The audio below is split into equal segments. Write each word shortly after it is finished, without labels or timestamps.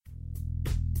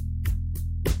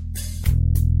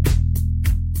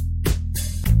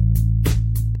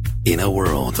In a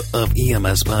world of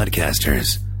EMS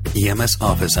podcasters, EMS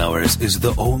Office Hours is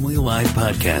the only live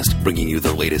podcast bringing you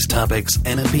the latest topics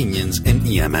and opinions in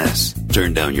EMS.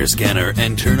 Turn down your scanner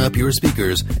and turn up your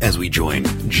speakers as we join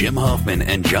Jim Hoffman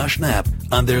and Josh Knapp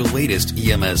on their latest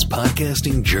EMS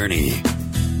podcasting journey.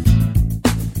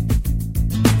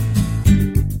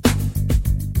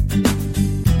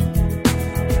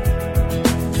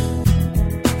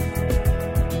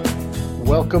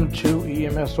 Welcome to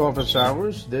EMS Office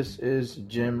Hours. This is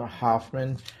Jim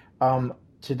Hoffman.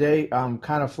 Today I'm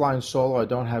kind of flying solo. I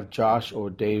don't have Josh or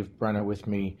Dave Brenner with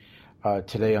me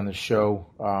today on the show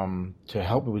to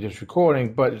help me with this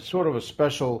recording, but it's sort of a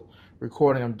special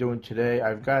recording I'm doing today.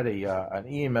 I've got an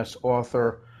EMS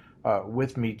author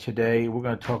with me today. We're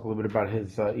going to talk a little bit about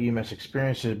his EMS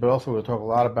experiences, but also we'll talk a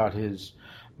lot about his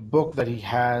book that he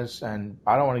has, and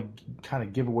I don't want to kind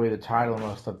of give away the title and all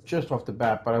that stuff just off the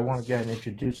bat, but I want to get and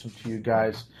introduce him to you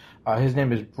guys. His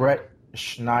name is Brett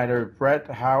Schneider. Brett,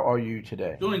 how are you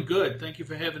today? Doing good. Thank you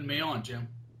for having me on, Jim.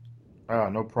 Oh,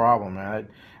 no problem, man.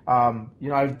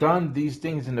 I've done these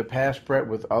things in the past, Brett,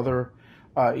 with other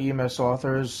EMS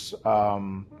authors.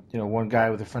 One guy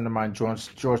with a friend of mine,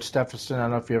 George Stephenson. I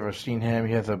don't know if you've ever seen him.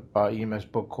 He has a EMS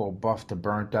book called Buff to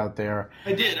Burnt out there.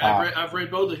 I did. I've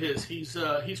read both of his. He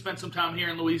spent some time here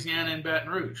in Louisiana and Baton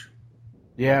Rouge.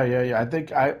 Yeah.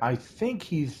 I think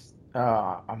he's.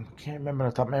 I can't remember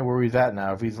off the top of my head where he's at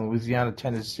now. If he's in Louisiana,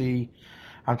 Tennessee,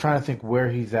 I'm trying to think where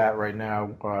he's at right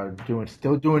now.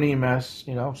 Still doing EMS.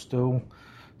 Still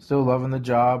loving the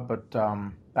job. But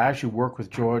I actually worked with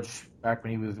George back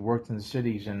when he worked in the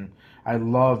cities, and I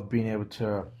loved being able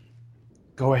to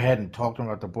go ahead and talk to him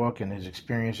about the book and his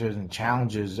experiences and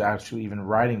challenges actually even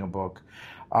writing a book.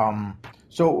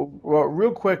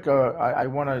 Real quick, I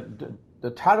want to the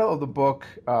title of the book,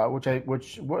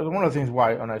 which was one of the things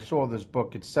why when I saw this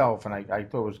book itself, and I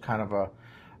thought it was kind of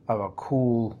a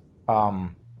cool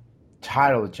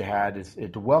title that you had.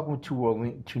 It's Welcome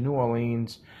to New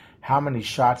Orleans. How many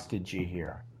shots did you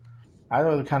hear? I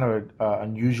thought it was kind of an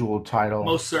unusual title.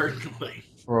 Most certainly.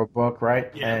 For a book, right?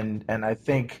 Yeah. And I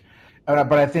think,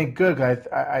 but I think good.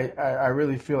 I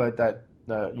really feel like that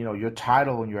your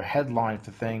title and your headline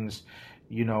for things,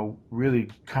 really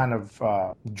kind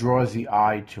of draws the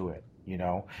eye to it,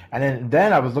 And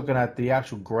then I was looking at the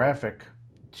actual graphic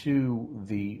to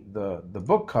the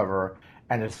book cover,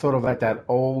 and it's sort of like that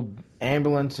old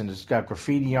ambulance, and it's got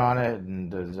graffiti on it,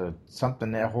 and there's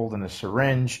something there holding a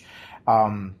syringe.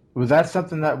 Was that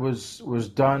something that was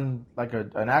done, like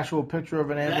an actual picture of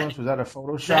an ambulance? Was that a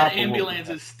Photoshop? That ambulance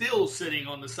is still sitting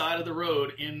on the side of the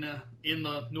road in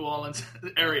the New Orleans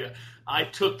area. I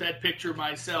took that picture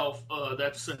myself.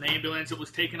 That's an ambulance that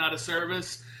was taken out of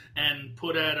service and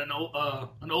put at an old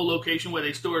location where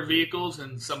they stored vehicles,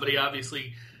 and somebody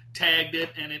obviously tagged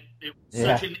it, and it was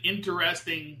such an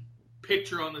interesting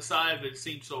picture on the side of it. It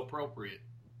seemed so appropriate.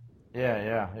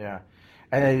 Yeah.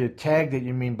 And then you tagged it,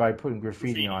 you mean by putting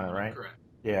graffiti on it, right? Correct.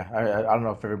 Yeah, I don't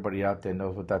know if everybody out there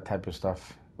knows what that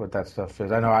stuff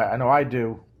is. I know I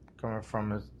do, coming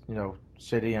from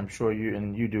city. I'm sure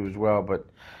you do as well. But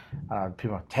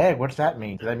people tag, what's that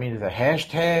mean? Does that mean there's a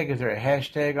hashtag? Is there a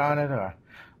hashtag on it, or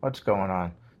what's going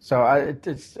on? So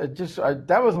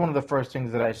that was one of the first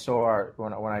things that I saw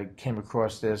when I came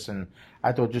across this, and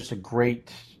I thought just a great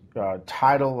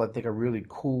title. I think a really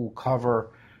cool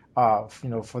cover.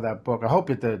 For that book. I hope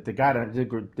that the guy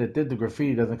that did the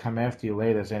graffiti doesn't come after you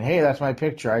later saying, "Hey, that's my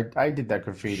picture. I did that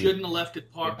graffiti." Shouldn't have left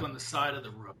it parked on the side of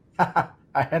the road.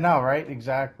 I know, right?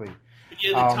 Exactly. But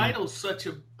yeah, the title's such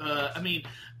a.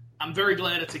 I'm very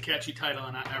glad it's a catchy title,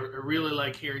 and I really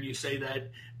like hearing you say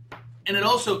that. And it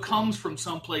also comes from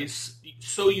someplace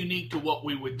so unique to what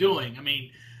we were doing. I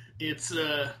mean, it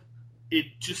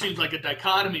just seems like a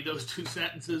dichotomy, those two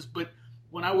sentences, but.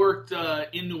 When I worked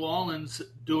in New Orleans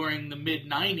during the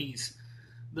mid-'90s,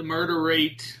 the murder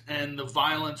rate and the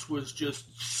violence was just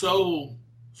so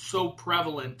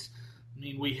prevalent. I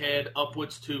mean, we had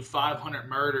upwards to 500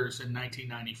 murders in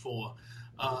 1994.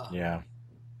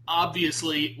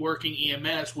 Obviously, working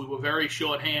EMS, we were very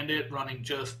short-handed, running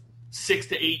just 6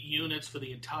 to 8 units for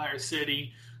the entire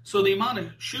city. So the amount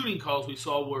of shooting calls we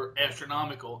saw were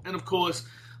astronomical. And, of course,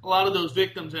 a lot of those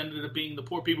victims ended up being the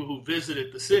poor people who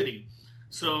visited the city.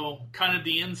 So kind of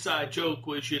the inside joke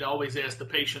was you'd always ask the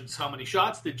patients, how many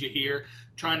shots did you hear,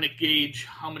 trying to gauge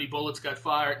how many bullets got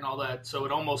fired and all that. So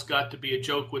it almost got to be a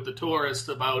joke with the tourists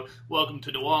about, welcome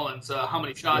to New Orleans, how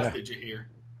many shots did you hear?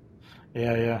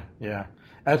 Yeah.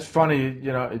 That's funny,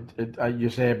 you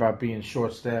say about being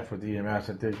short-staffed with EMS.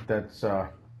 I think that's,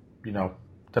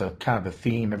 the kind of the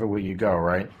theme everywhere you go,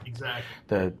 right?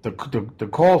 Exactly. The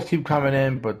calls keep coming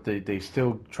in, but they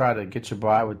still try to get you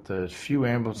by with the few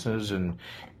ambulances and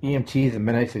EMTs and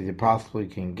medics that you possibly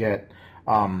can get.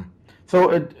 Um,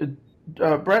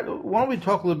 Brett, why don't we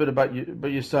talk a little bit about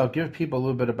yourself? Give people a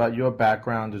little bit about your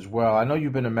background as well. I know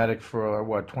you've been a medic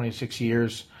for 26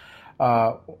 years,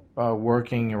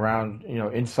 working around,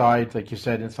 inside, like you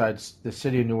said, inside the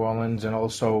city of New Orleans and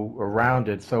also around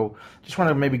it. So, just want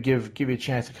to maybe give you a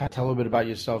chance to kind of tell a little bit about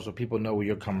yourself so people know where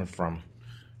you're coming from.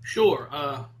 Sure.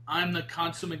 I'm the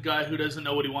consummate guy who doesn't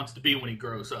know what he wants to be when he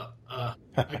grows up. I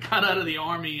got out of the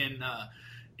Army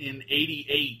in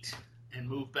 '88 and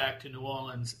moved back to New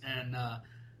Orleans, and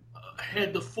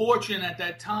had the fortune at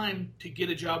that time to get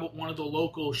a job at one of the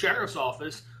local sheriff's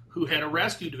office who had a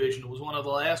rescue division. It was one of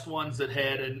the last ones that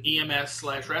had an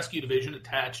EMS/rescue division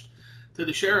attached to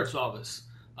the sheriff's office.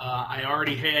 I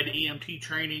already had EMT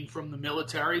training from the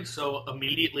military, so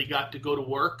immediately got to go to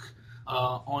work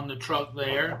on the truck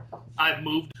there. I've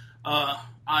moved.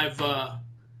 I've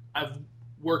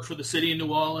worked for the city of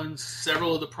New Orleans,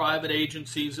 several of the private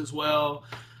agencies as well.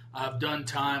 I've done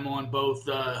time on both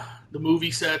the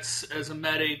movie sets as a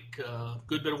medic, a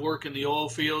good bit of work in the oil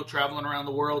field, traveling around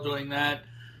the world doing that.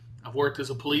 I've worked as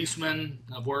a policeman.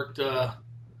 I've worked,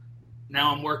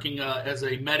 now I'm working as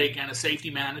a medic and a safety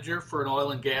manager for an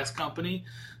oil and gas company.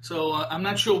 So I'm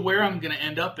not sure where I'm going to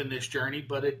end up in this journey,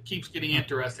 but it keeps getting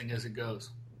interesting as it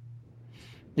goes.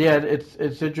 Yeah,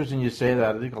 it's interesting you say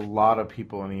that. I think a lot of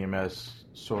people in EMS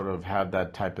sort of have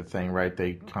that type of thing, right?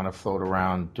 They kind of float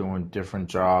around doing different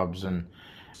jobs and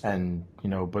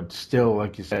but still,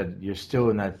 like you said, you're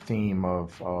still in that theme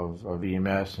of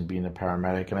EMS and being a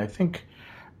paramedic. And I think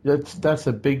that's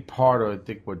a big part of, I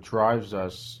think, what drives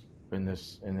us in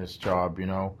this job,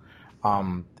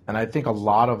 and I think a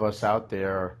lot of us out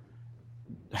there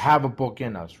have a book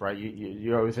in us, right?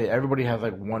 You always say everybody has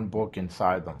like one book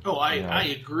inside them. Oh, I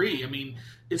agree. I mean,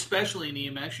 especially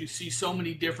in EMS, you see so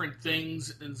many different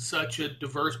things and such a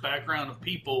diverse background of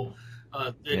people.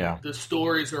 The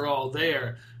stories are all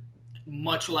there.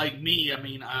 Much like me, I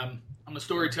mean, I'm a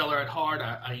storyteller at heart.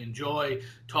 I enjoy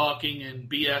talking and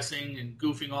BSing and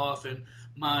goofing off. And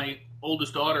my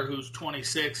oldest daughter, who's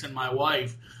 26, and my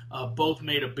wife both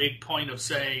made a big point of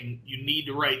saying, you need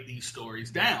to write these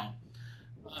stories down.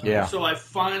 So I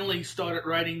finally started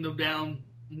writing them down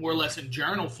more or less in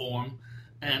journal form,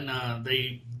 and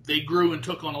they grew and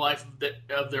took on a life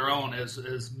of their own,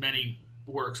 as many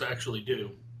works actually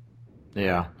do.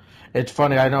 Yeah. It's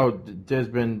funny. I know there's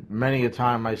been many a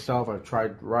time myself I've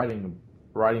tried writing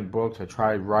books. I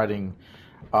tried writing,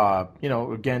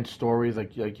 again, stories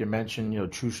like you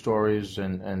mentioned, true stories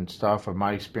and stuff of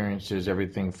my experiences,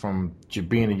 everything from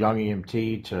being a young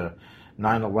EMT to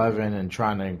 9/11 and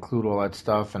trying to include all that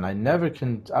stuff. And I'm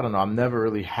never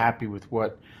really happy with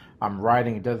what I'm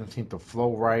writing. It doesn't seem to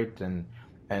flow right. And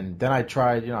then I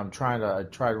tried, I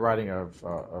tried writing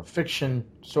a fiction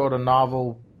sort of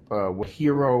novel, with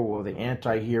hero or the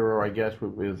anti-hero, I guess,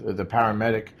 with the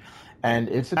paramedic. And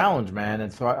it's a challenge, man.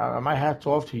 And so my hat's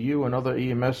off to you and other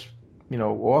EMS,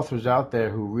 authors out there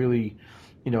who really,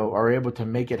 are able to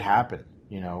make it happen.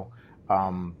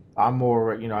 I'm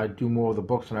more, I do more of the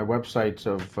books on our websites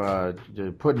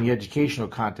of putting the educational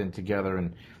content together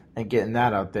and getting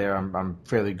that out there. I'm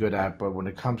fairly good at. But when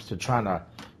it comes to trying to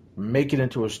make it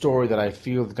into a story that I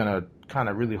feel is going to kind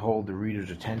of really hold the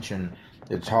reader's attention,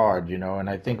 it's hard, And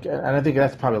I think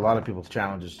that's probably a lot of people's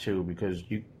challenges too, because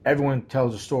everyone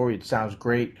tells a story, it sounds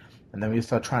great, and then when you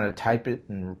start trying to type it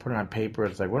and put it on paper,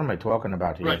 it's like, what am I talking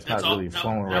about here? Right. It's not really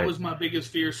flowing right. That was my biggest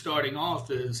fear starting off,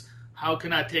 is how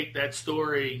can I take that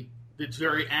story that's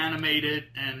very animated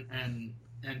and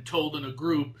told in a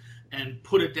group and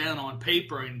put it down on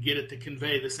paper and get it to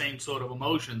convey the same sort of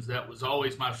emotions? That was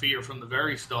always my fear from the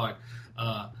very start.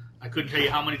 I couldn't tell you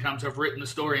how many times I've written the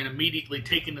story and immediately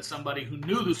taken to somebody who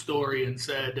knew the story and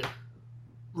said,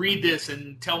 read this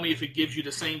and tell me if it gives you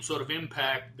the same sort of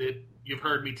impact that you've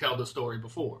heard me tell the story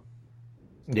before.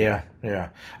 Yeah.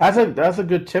 That's a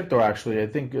good tip, though, actually. I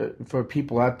think for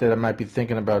people out there that might be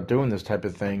thinking about doing this type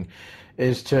of thing,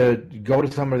 is to go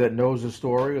to somebody that knows the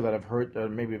story or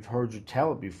that maybe have heard you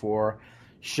tell it before,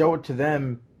 show it to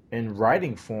them in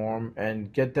writing form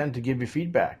and get them to give you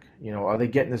feedback. Are they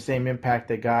getting the same impact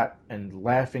they got and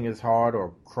laughing as hard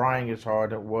or crying as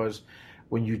hard it was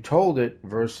when you told it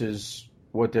versus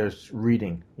what they're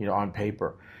reading, on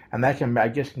paper? And that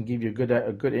can give you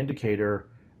a good indicator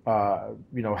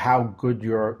how good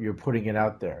you're putting it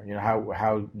out there.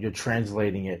 How you're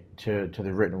translating it to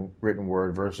the written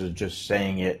word versus just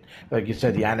saying it. Like you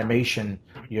said, the animation,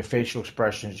 your facial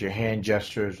expressions, your hand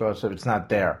gestures, all that stuff, it's not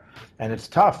there, and it's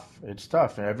tough. It's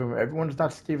tough, and everyone's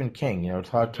not Stephen King. It's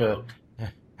hard to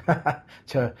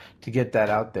to get that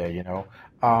out there.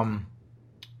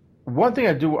 One thing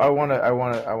I want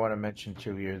to mention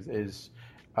too here is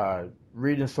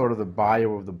reading sort of the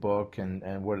bio of the book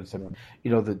and what it's about.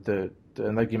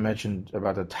 And like you mentioned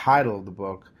about the title of the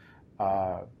book,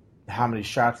 how many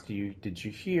shots did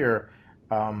you hear?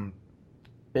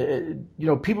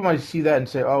 People might see that and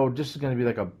say, "Oh, this is going to be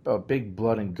like a big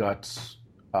blood and guts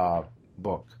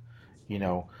book,"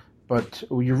 But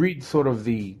when you read sort of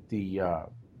the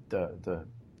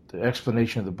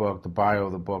explanation of the book, the bio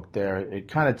of the book, there it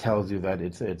kind of tells you that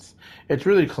it's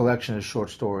really a collection of short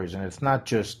stories, and it's not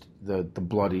just the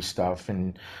bloody stuff.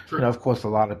 And Sure. of course, a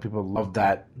lot of people love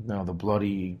that, the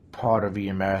bloody part of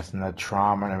EMS and that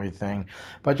trauma and everything.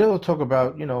 But you also talk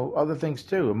about other things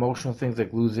too, emotional things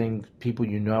like losing people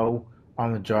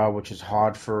on the job, which is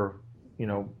hard for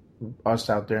us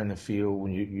out there in the field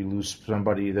when you lose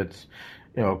somebody that's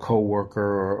a coworker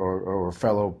or a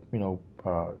fellow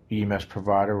EMS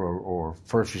provider or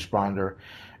first responder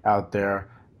out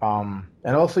there. And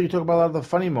also you talk about a lot of the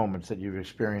funny moments that you've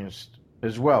experienced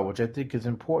as well, which I think is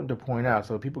important to point out.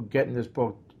 So people get in this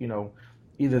book,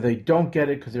 either they don't get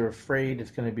it because they're afraid it's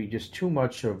going to be just too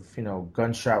much of,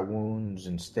 gunshot wounds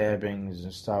and stabbings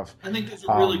and stuff. I think there's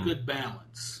a really good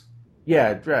balance.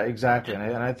 Yeah, right, exactly.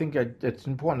 And I think it's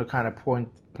important to kind of point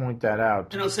that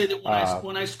out. And I'll say that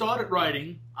when I started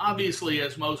writing, obviously,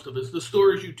 as most of us, the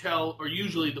stories you tell are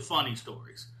usually the funny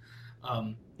stories.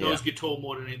 Those get told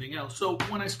more than anything else. So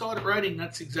when I started writing,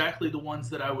 that's exactly the ones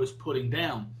that I was putting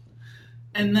down.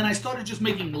 And then I started just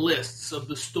making lists of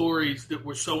the stories that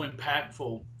were so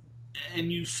impactful. And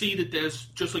you see that there's,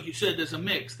 just like you said, there's a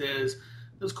mix.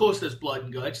 Of course, there's blood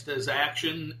and guts, there's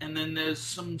action, and then there's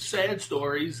some sad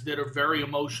stories that are very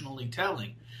emotionally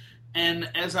telling. And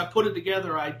as I put it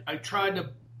together, I tried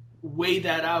to weigh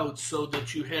that out so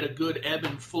that you had a good ebb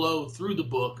and flow through the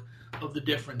book of the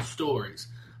different stories.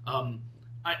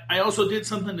 I also did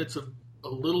something that's a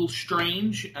little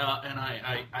strange, and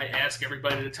I ask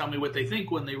everybody to tell me what they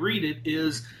think when they read it,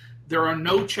 is there are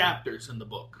no chapters in the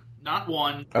book. Not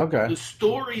one. Okay. The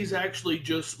stories actually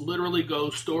just literally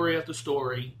go story after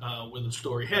story with a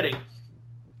story heading.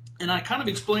 And I kind of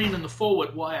explained in the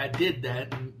foreword why I did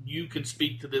that, and you can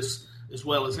speak to this as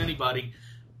well as anybody.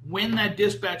 When that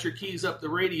dispatcher keys up the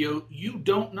radio, you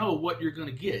don't know what you're going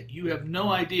to get. You have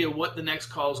no idea what the next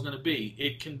call is going to be.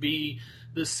 It can be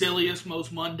the silliest,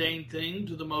 most mundane thing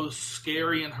to the most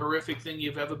scary and horrific thing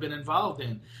you've ever been involved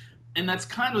in. And that's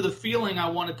kind of the feeling I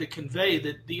wanted to convey,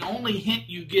 that the only hint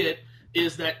you get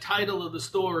is that title of the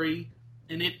story,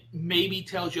 and it maybe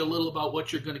tells you a little about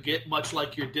what you're going to get, much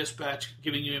like your dispatch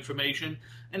giving you information.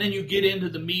 And then you get into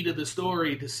the meat of the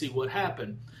story to see what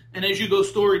happened. And as you go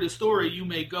story to story, you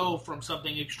may go from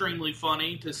something extremely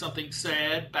funny to something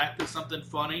sad, back to something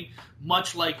funny,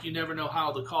 much like you never know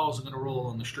how the calls are going to roll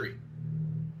on the street.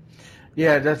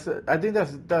 Yeah, I think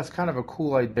that's kind of a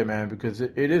cool idea, man, because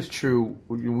it is true.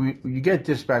 You get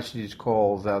dispatched these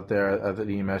calls out there as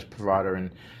an EMS provider,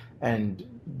 and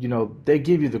they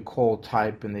give you the call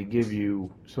type and they give you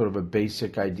sort of a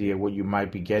basic idea what you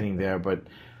might be getting there, but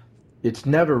it's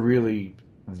never really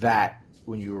that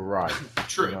when you arrive.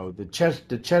 True. The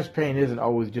chest pain isn't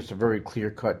always just a very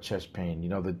clear-cut chest pain.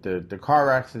 The car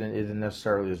accident isn't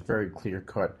necessarily this very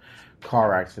clear-cut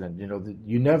car accident.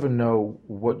 You never know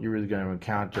what you're really going to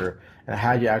encounter and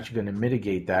how you're actually going to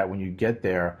mitigate that when you get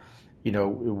there,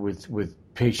 with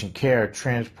patient care,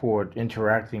 transport,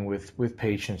 interacting with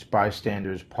patients,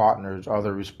 bystanders, partners,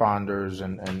 other responders,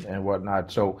 and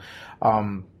whatnot. So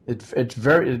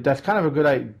that's kind of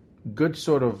a good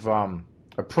sort of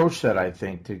approach that I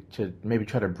think to maybe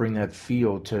try to bring that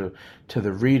feel to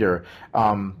the reader.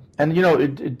 And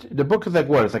the book is like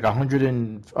what? It's like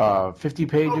 150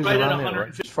 pages right around at it.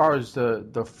 Right? As far as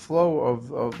the flow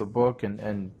of the book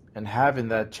and having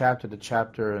that chapter to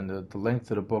chapter and the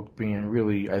length of the book being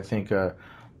really, I think, a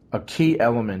key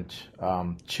element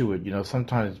to it.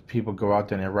 Sometimes people go out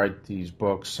there and they write these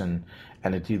books and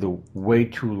it's either way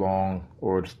too long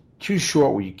or it's too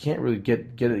short where you can't really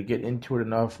get into it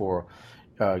enough or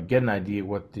get an idea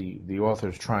what the author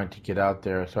is trying to get out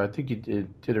there. So I think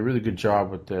it did a really good job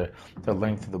with the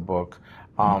length of the book.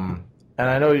 And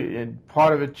I know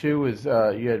part of it too is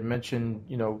you had mentioned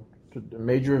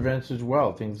major events as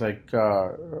well, things like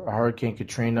Hurricane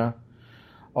Katrina,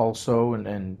 also,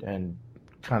 and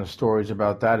kind of stories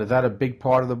about that. Is that a big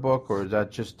part of the book, or is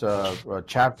that just a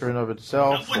chapter in of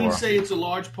itself? I wouldn't say it's a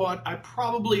large part. I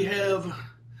probably have.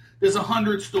 There's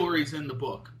 100 stories in the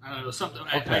book. I don't know, something.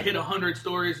 Okay. I hit 100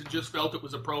 stories and just felt it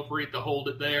was appropriate to hold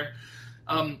it there.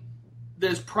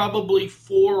 There's probably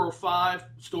 4 or 5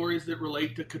 stories that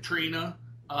relate to Katrina.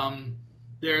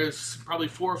 There's probably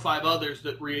 4 or 5 others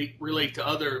that relate to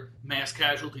other mass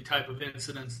casualty type of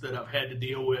incidents that I've had to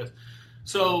deal with.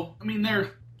 So, I mean, there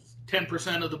are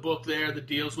 10% of the book there that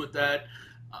deals with that.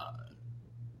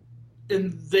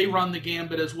 And they run the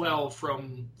gambit as well,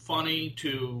 from funny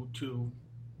to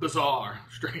bizarre.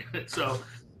 So,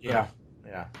 yeah.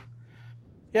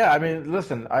 I mean,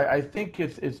 listen, I think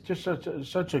it's just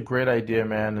such a great idea,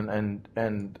 man,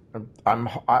 and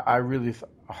I really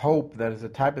hope that it's the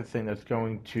type of thing that's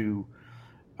going to,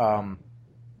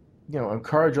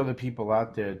 encourage other people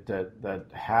out there that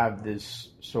have this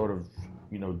sort of,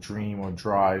 dream or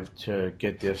drive to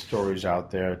get their stories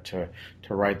out there, to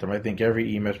write them. I think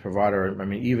every EMS provider, I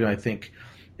mean, even I think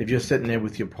if you're sitting there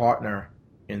with your partner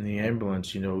in the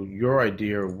ambulance, your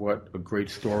idea of what a great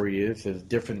story is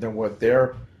different than what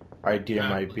their idea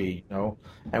might be,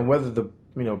 and whether the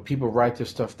people write this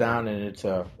stuff down and it's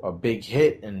a big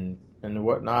hit and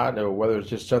whatnot, or whether it's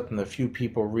just something a few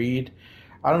people read.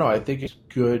 I don't know. I think it's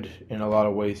good in a lot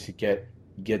of ways to get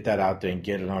that out there and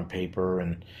get it on paper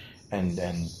and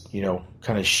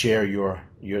kind of share your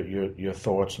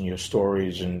thoughts and your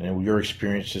stories and your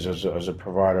experiences as a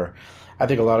provider. I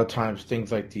think a lot of times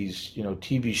things like these,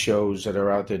 TV shows that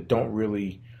are out there don't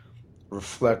really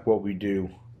reflect what we do,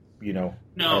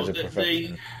 as a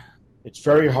profession. It's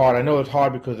very hard. I know it's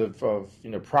hard because of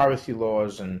privacy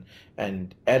laws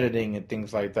and editing and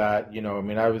things like that. I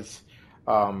mean, I was,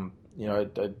 I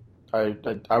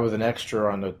was an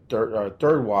extra on the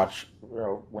Third Watch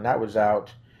when that was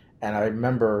out, and I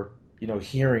remember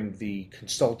hearing the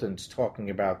consultants talking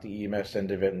about the EMS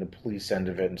end of it and the police end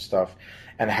of it and stuff,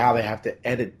 and how they have to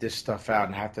edit this stuff out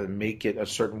and have to make it a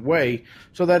certain way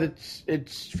so that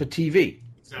it's for TV.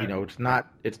 Exactly.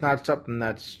 It's not something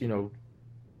that's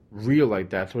real like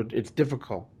that. So it's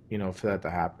difficult, for that to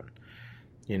happen.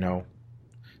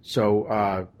 So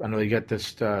I know you get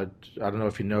this. I don't know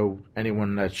if you know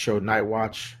anyone that showed Night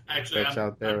Watch. Actually, that's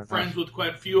out there. I'm friends with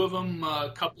quite a few of them.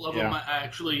 A couple of them I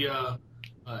actually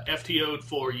FTO'd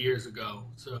 4 years ago.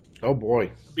 So. Oh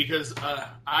boy. Because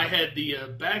I had the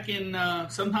back in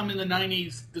sometime in the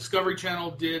 '90s, Discovery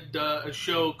Channel did a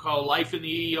show called Life in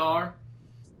the ER.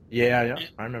 Yeah,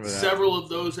 I remember that. Several of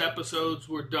those episodes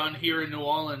were done here in New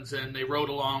Orleans, and they rode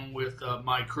along with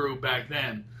my crew back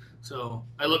then. So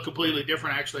I look completely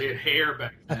different. Actually, I had hair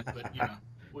back then, but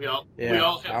we all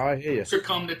have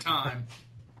succumbed to time.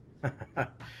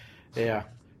 Yeah,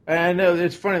 and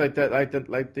it's funny like that,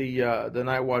 like the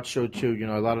Night Watch show too.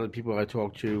 A lot of the people I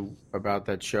talk to about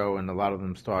that show, and a lot of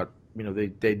them thought they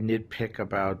nitpick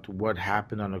about what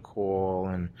happened on the call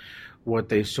and what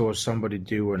they saw somebody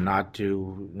do or not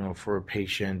do, for a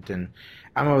patient. And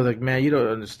I'm always like, man, you don't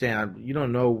understand. You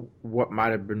don't know what might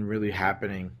have been really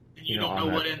happening. And you don't know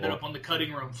what ended up on the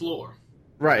cutting room floor.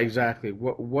 Right, exactly.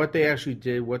 What they actually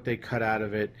did, what they cut out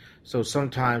of it. So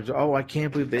sometimes, I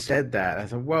can't believe they said that. I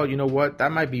thought, well, you know what?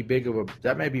 That might be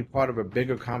part of a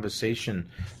bigger conversation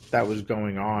that was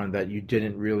going on that you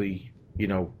didn't really,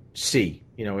 see.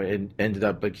 It ended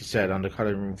up, like you said, on the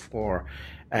cutting room floor.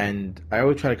 And I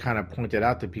always try to kind of point that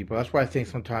out to people. That's why I think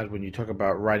sometimes when you talk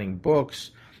about writing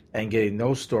books and getting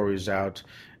those stories out,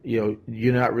 you're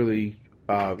not really,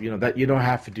 that you don't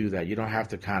have to do that. You don't have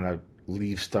to kind of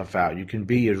leave stuff out. You can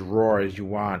be as raw as you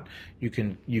want. You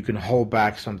can hold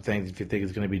back some things if you think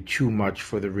it's going to be too much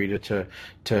for the reader to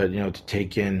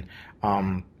take in.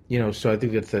 So I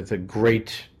think that's a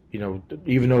great,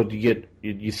 even though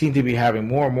you seem to be having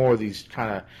more and more of these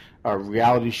kind of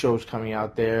reality shows coming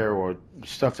out there, or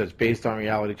stuff that's based on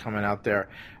reality coming out there.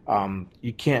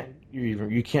 You can't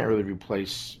really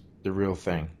replace the real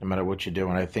thing, no matter what you do.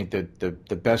 And I think that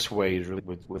the best way is really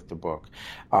with the book.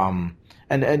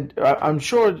 And I'm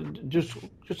sure just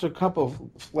a couple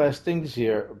of last things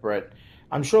here, Brett.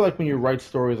 I'm sure, like when you write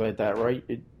stories like that, right?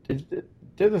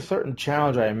 There's a certain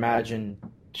challenge, I imagine,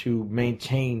 to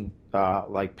maintain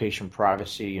like patient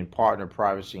privacy and partner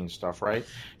privacy and stuff, right?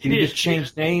 Do you just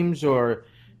change names, or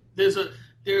there's a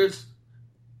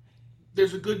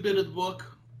good bit of the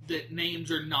book that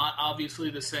names are not obviously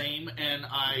the same, and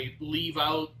I leave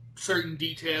out certain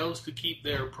details to keep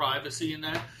their privacy in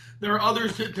that. There are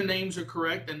others that the names are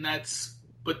correct,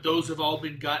 but those have all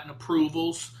been gotten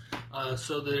approvals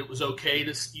so that it was okay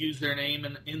to use their name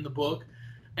in the book.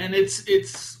 And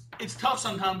it's tough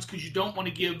sometimes because you don't want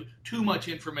to give too much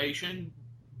information,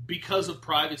 because of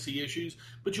privacy issues,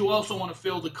 but you also want to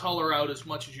fill the color out as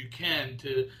much as you can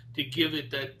to give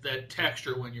it that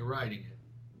texture when you're writing it.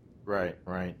 Right.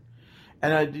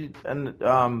 And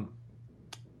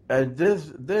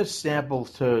there's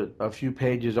samples to a few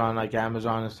pages on like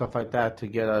Amazon and stuff like that to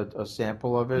get a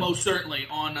sample of it. Most certainly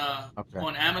on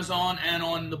Amazon, and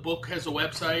on the book has a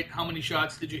website,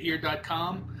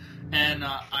 howmanyshotsdidyouhear.com, and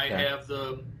I have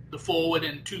the forward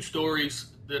and 2 stories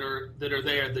that are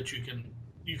there that you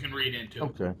can read into.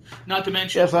 Okay. Not to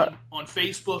mention on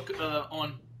Facebook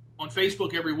on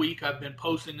Facebook every week I've been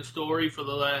posting a story for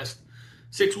the last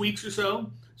 6 weeks or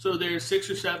so. So there's 6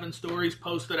 or 7 stories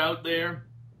posted out there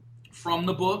from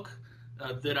the book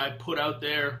that I put out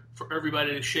there for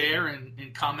everybody to share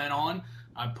and comment on.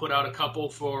 I put out a couple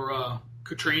for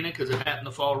Katrina because it happened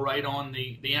to fall right on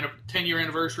the 10-year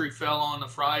anniversary fell on a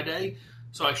Friday.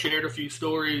 So I shared a few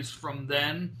stories from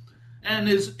then. And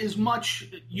as much,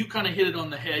 you kind of hit it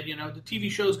on the head, the TV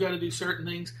show's got to do certain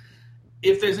things.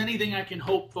 If there's anything I can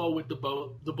hope for with the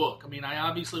book, I mean, I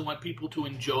obviously want people to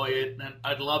enjoy it, and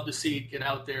I'd love to see it get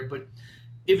out there. But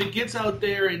if it gets out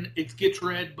there and it gets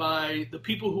read by the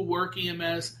people who work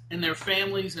EMS and their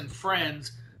families and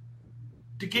friends,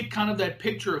 to get kind of that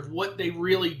picture of what they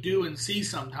really do and see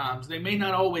sometimes. They may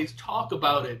not always talk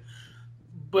about it,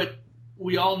 but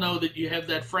we all know that you have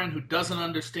that friend who doesn't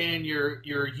understand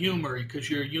your humor because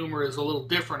your humor is a little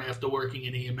different after working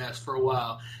in EMS for a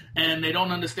while. And they don't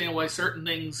understand why certain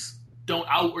things don't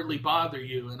outwardly bother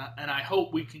you. And I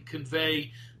hope we can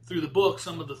convey through the book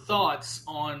some of the thoughts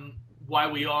on why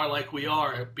we are like we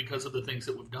are because of the things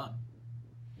that we've done.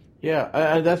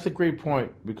 Yeah, that's a great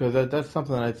point because that's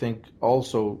something that I think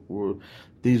also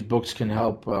these books can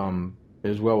help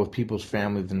as well with people's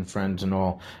families and friends and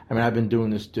all. I mean, I've been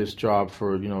doing this job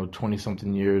for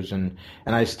 20-something years, and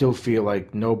I still feel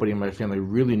like nobody in my family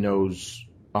really knows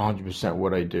 100%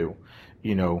 what I do.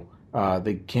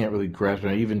 They can't really grasp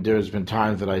it. Even there's been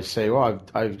times that I say, "Oh,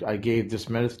 I gave this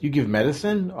medicine." You give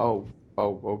medicine? Oh,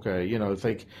 okay. It's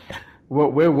like,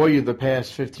 where were you the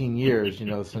past 15 years?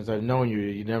 Since I've known you,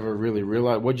 you never really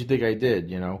realized. What'd you think I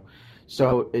did?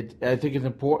 So I think it's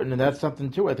important, and that's something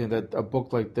too. I think that a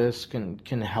book like this can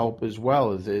help as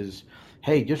well. Is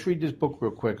hey, just read this book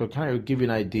real quick. It'll kind of give you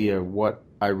an idea of what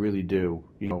I really do,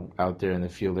 out there in the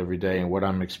field every day, and what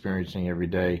I'm experiencing every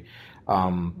day.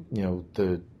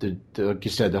 The like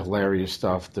you said, the hilarious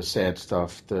stuff, the sad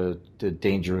stuff, the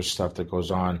dangerous stuff that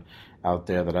goes on out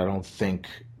there that I don't think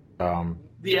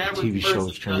the average TV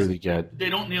shows can really get. They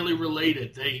don't nearly relate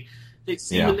it. They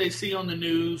see what they see on the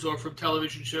news or from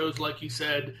television shows, like you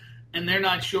said, and they're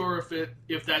not sure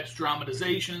if that's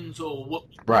dramatizations or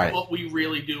what we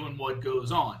really do and what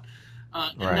goes on.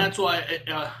 And that's why,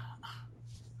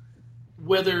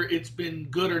 whether it's been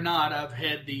good or not, I've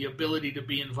had the ability to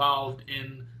be involved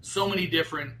in so many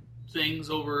different things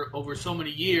over so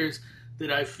many years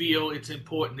that I feel it's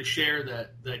important to share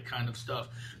that kind of stuff.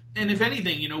 And if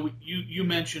anything, you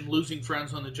mentioned losing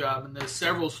friends on the job, and there's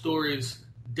several stories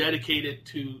dedicated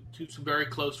to some very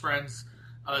close friends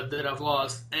that I've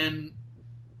lost. And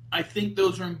I think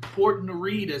those are important to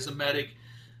read as a medic,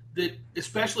 that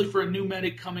especially for a new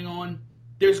medic coming on,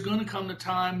 there's going to come a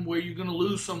time where you're going to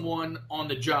lose someone on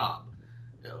the job.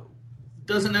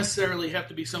 Doesn't necessarily have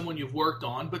to be someone you've worked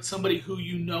on, but somebody who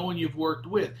you know and you've worked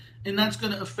with. And that's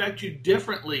going to affect you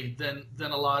differently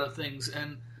than a lot of things.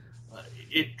 And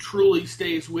it truly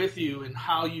stays with you, and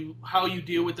how you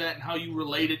deal with that and how you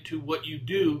relate it to what you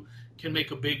do can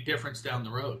make a big difference down the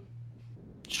road.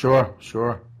 Sure.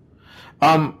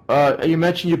 You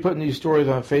mentioned you're putting these stories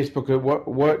on Facebook.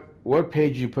 What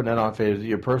page are you putting it on Facebook? Is it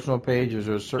your personal page? Is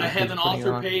there a certain? I have an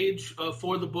author page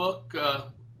for the book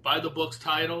by the book's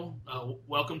title.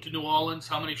 Welcome to New Orleans.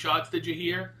 How many shots did you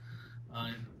hear?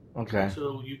 Okay.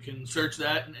 So you can search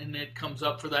that, and it comes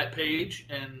up for that page,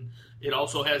 and it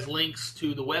also has links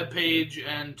to the web page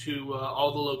and to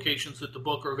all the locations that the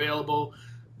book are available.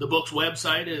 The book's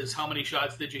website is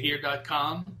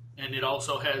howmanyshotsdidyouhear.com, and it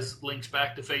also has links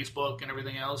back to Facebook and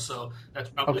everything else. So that's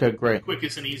probably the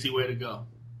quickest and easy way to go.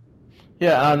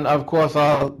 Yeah, and of course,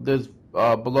 there's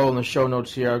below in the show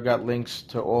notes here, I've got links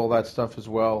to all that stuff as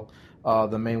well.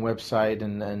 The main website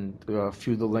and a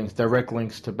few of the links, direct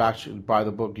links to buy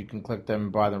the book. You can click them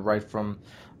and buy them right from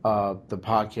the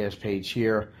podcast page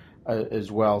here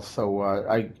as well. So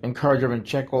I encourage everyone to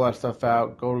check all that stuff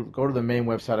out. Go to the main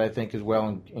website, I think, as well,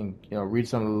 and read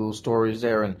some of the little stories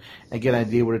there and get an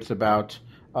idea what it's about.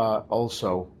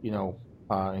 Also,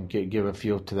 and give a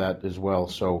feel to that as well.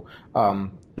 So,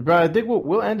 but I think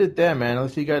we'll end it there, man.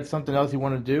 Unless you got something else you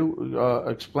want to do,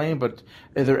 explain. But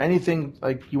is there anything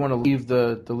like you want to leave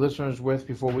the listeners with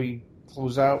before we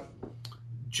close out?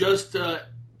 just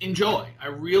enjoy. I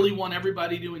really want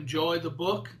everybody to enjoy the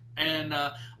book, and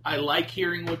I like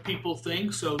hearing what people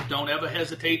think, so don't ever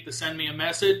hesitate to send me a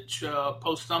message,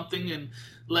 post something, and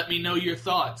let me know your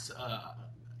thoughts.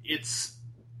 It's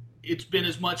been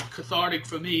as much cathartic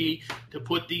for me to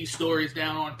put these stories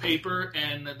down on paper,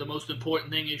 and the most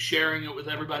important thing is sharing it with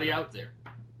everybody out there.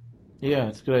 Yeah,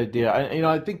 it's a good idea.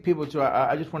 I think people too.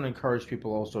 I just want to encourage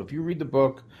people also. If you read the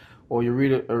book, or you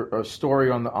read a story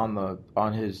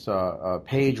on his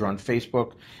page or on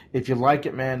Facebook, if you like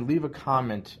it, man, leave a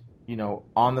comment,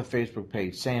 on the Facebook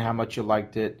page saying how much you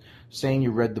liked it, saying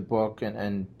you read the book,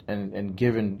 and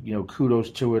giving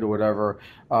kudos to it or whatever.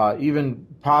 Even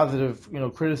positive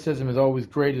criticism is always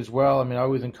great as well. I mean, I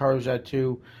always encourage that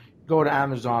too. Go to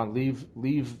Amazon, leave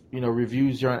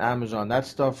reviews there on Amazon. That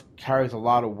stuff carries a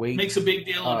lot of weight. Makes a big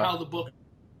deal on how the book.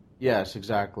 Yes,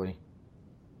 exactly.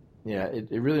 Yeah, it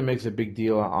really makes a big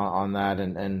deal on that,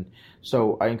 and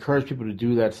so I encourage people to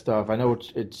do that stuff. I know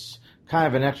it's kind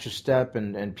of an extra step,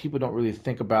 and people don't really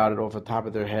think about it off the top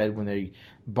of their head when they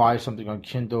buy something on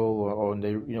Kindle or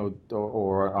they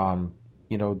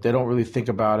they don't really think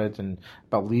about it and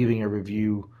about leaving a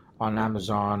review on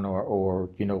Amazon or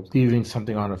leaving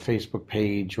something on a Facebook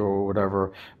page or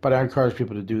whatever. But I encourage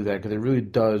people to do that because it really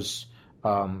does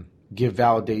give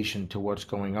validation to what's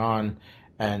going on.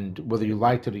 And whether you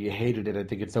liked it or you hated it, I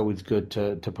think it's always good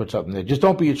to put something there. Just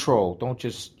don't be a troll. Don't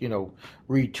just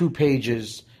read 2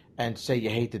 pages and say you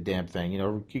hate the damn thing.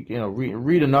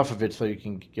 Read enough of it so you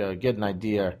can get an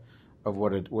idea of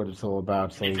what it's all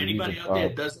about. So if anybody out there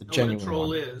doesn't know what a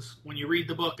troll is, when you read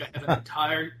the book, I have an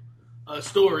entire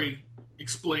story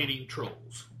explaining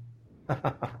trolls.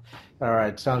 All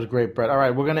right, sounds great, Brett. All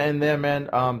right, we're gonna end there, man.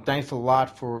 Thanks a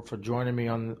lot for joining me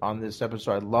on this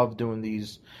episode. I love doing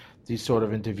these sort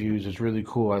of interviews. It's really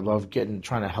cool. I love trying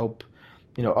to help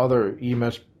other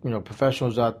EMS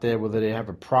professionals out there, whether they have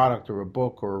a product or a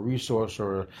book or a resource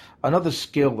or another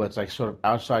skill that's like sort of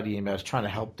outside EMS, trying to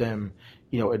help them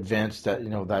advance that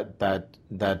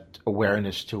that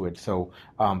awareness to it. So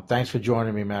thanks for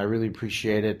joining me, man. I really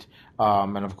appreciate it.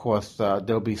 And of course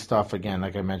there'll be stuff again,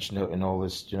 like I mentioned, in all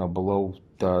this below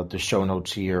the show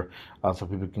notes here, so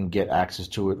people can get access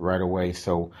to it right away.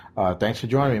 So thanks for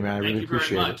joining me, man. I really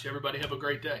appreciate it. Thank you very much. Everybody have a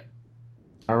great day.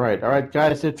 All right, guys,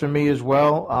 that's it for me as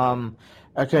well.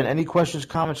 Again, any questions,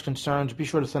 comments, concerns, be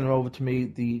sure to send them over to me.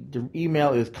 The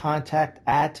email is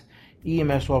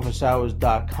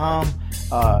contact@emsofficehours.com.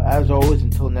 As always,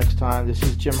 until next time, this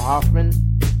is Jim Hoffman.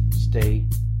 Stay